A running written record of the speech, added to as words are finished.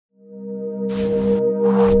So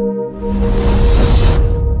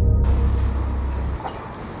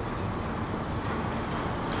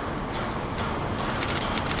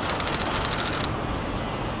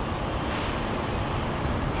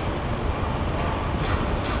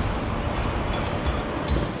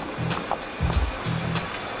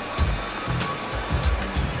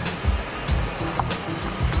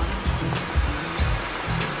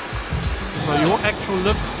your actual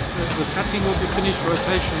lift, the cutting will be finished,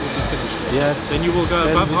 rotation will be finished. Yes. Then you will go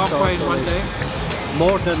above halfway in one day?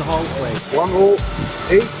 More than halfway.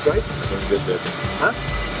 108, right? I don't get that. Huh?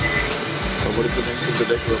 So what is the length of the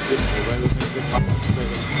deck of the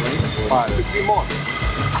Five. It could be more. I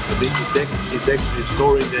mean, the deck is actually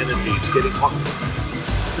storing the energy. It's getting hot.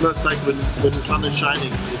 You know, it's like when the sun is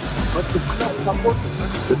shining, it's... But it's not supported.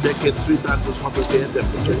 The deck gets 3 times as hot as the air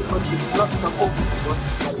temperature. But it's not supported.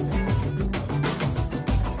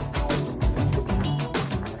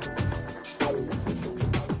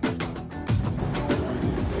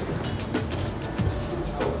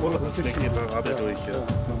 Denk die Parabel durch, ja.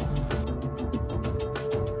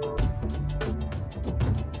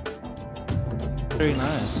 Very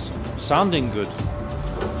nice. Sounding good.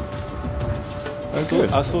 Oh,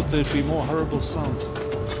 good. I thought there'd be more horrible sounds.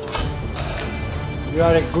 You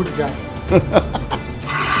are a good guy.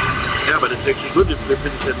 Yeah, but it's actually good if we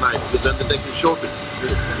finish at night, because then the deck is shortest.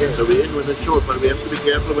 Yeah. So we're in when it's short, but we have to be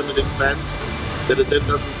careful when it expands that it then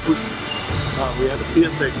doesn't push. We have a pier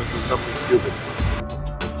segment or something stupid.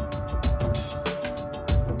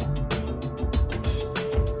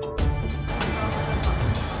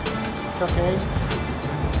 Okay.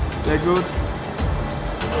 They're good.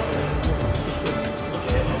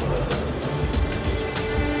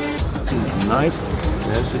 Night?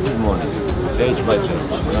 Yes, it is morning. Change by change.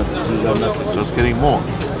 These are nothing. So it's getting more.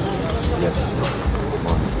 Yes.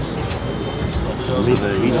 Morning. So the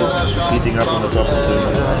heat is heating up on the top of the...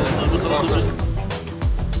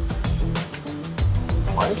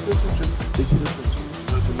 Why is there such a big difference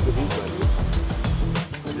between the these values?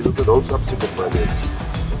 When you look at all subsequent values,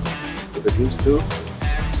 look at these two,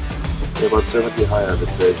 they're about 70 higher,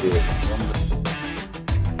 let's say here.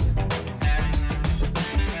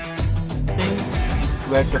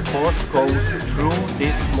 Where the force goes through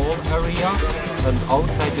this small area and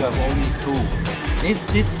outside you have only 2. Is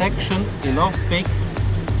this section enough big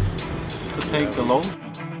to take the load?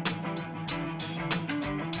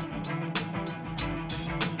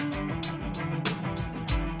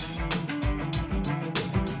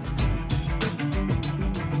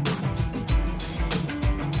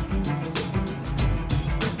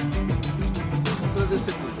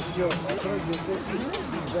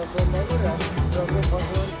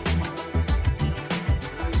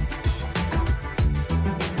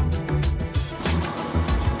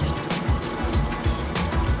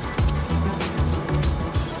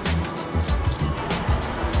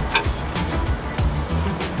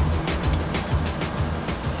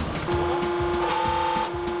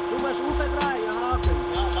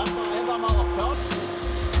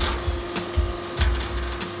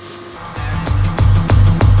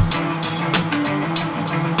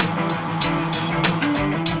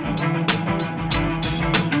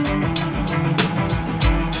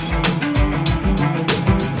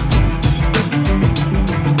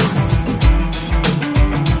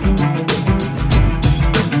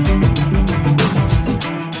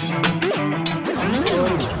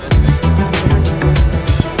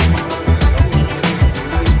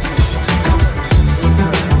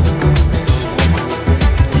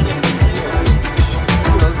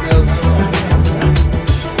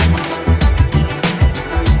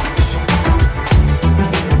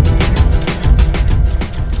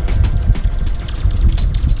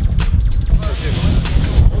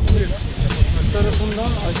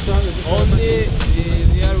 Only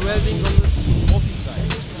we are welding on the office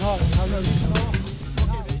side.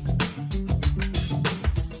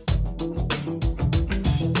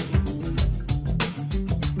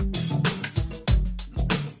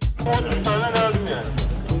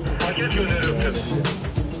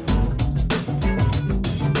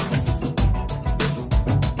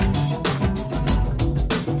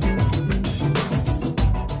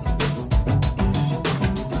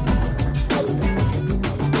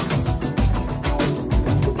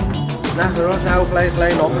 Nachher auch schnell ein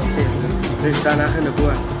klein runterziehen. Das ist dann nachher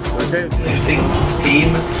gut.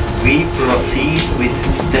 Team, we proceed with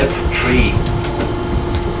step 3.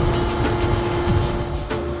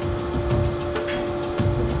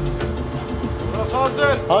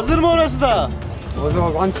 Hazır mı orası da?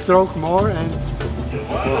 Also 1 stroke more and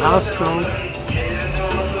half stroke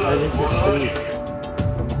and it is free.